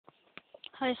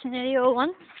Hi, scenario 1.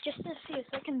 Just a few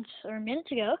seconds or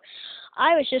minutes ago,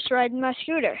 I was just riding my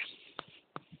scooter.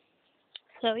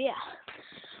 So yeah,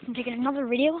 I'm taking another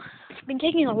video. I've been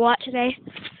taking a lot today.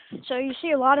 So you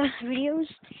see a lot of videos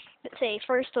that say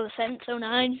 1st to the 7th,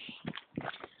 09.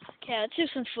 Okay, let's do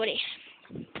some footy.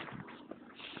 Let's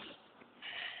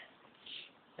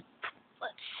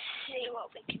see what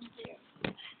we can do.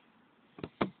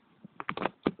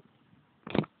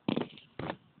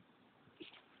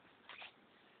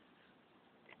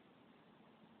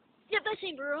 Yep, that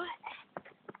seemed right.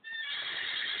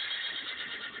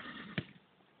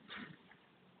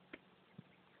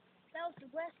 That was the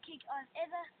worst kick I've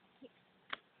ever kicked.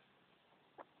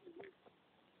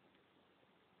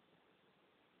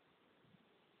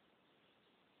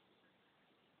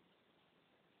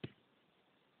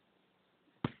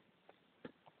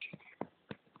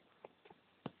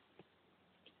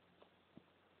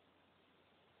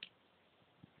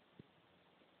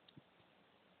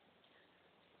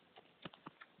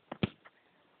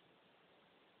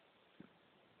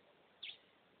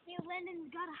 Neil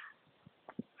Landon's got a...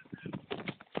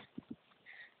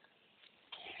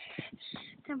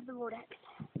 Time for the road act.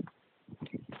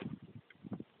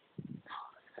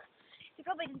 You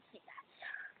probably didn't see that.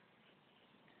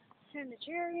 Turn the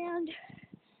chair around.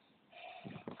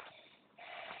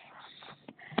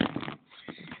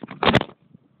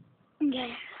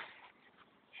 Okay.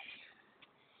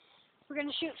 We're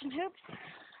gonna shoot some hoops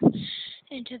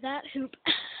into that hoop.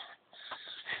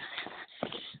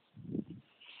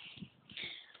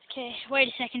 Okay, wait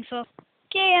a second, folks.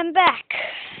 Okay, I'm back.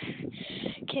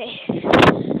 Okay,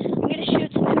 I'm gonna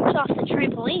shoot some hoops off the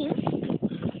trampoline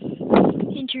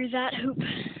into that hoop.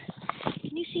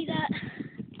 Can you see that?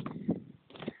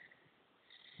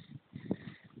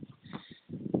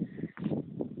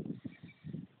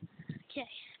 Okay.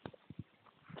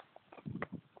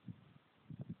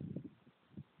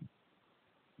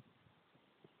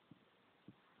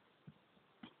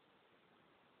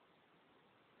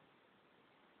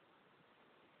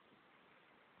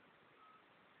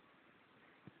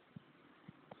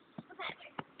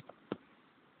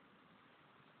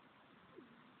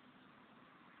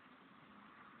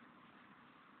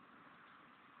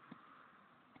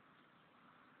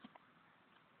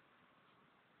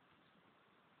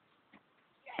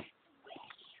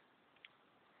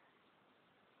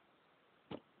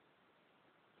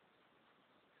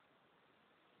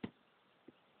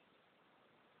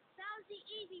 That was the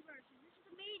easy version. This is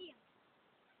the medium.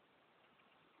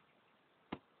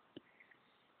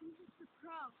 This is the pro.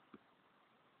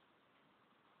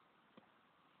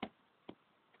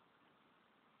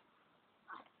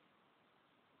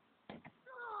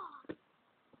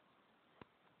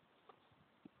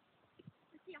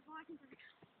 Let's see how far I can break.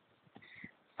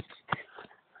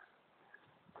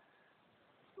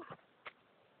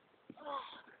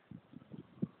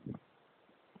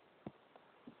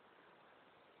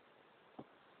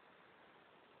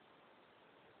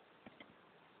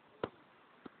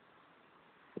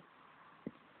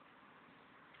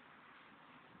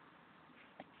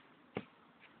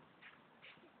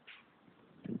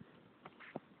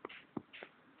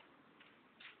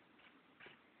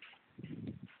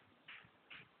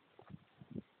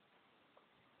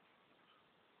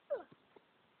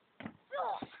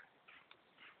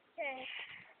 Okay.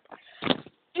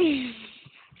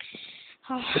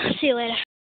 I'll see you later.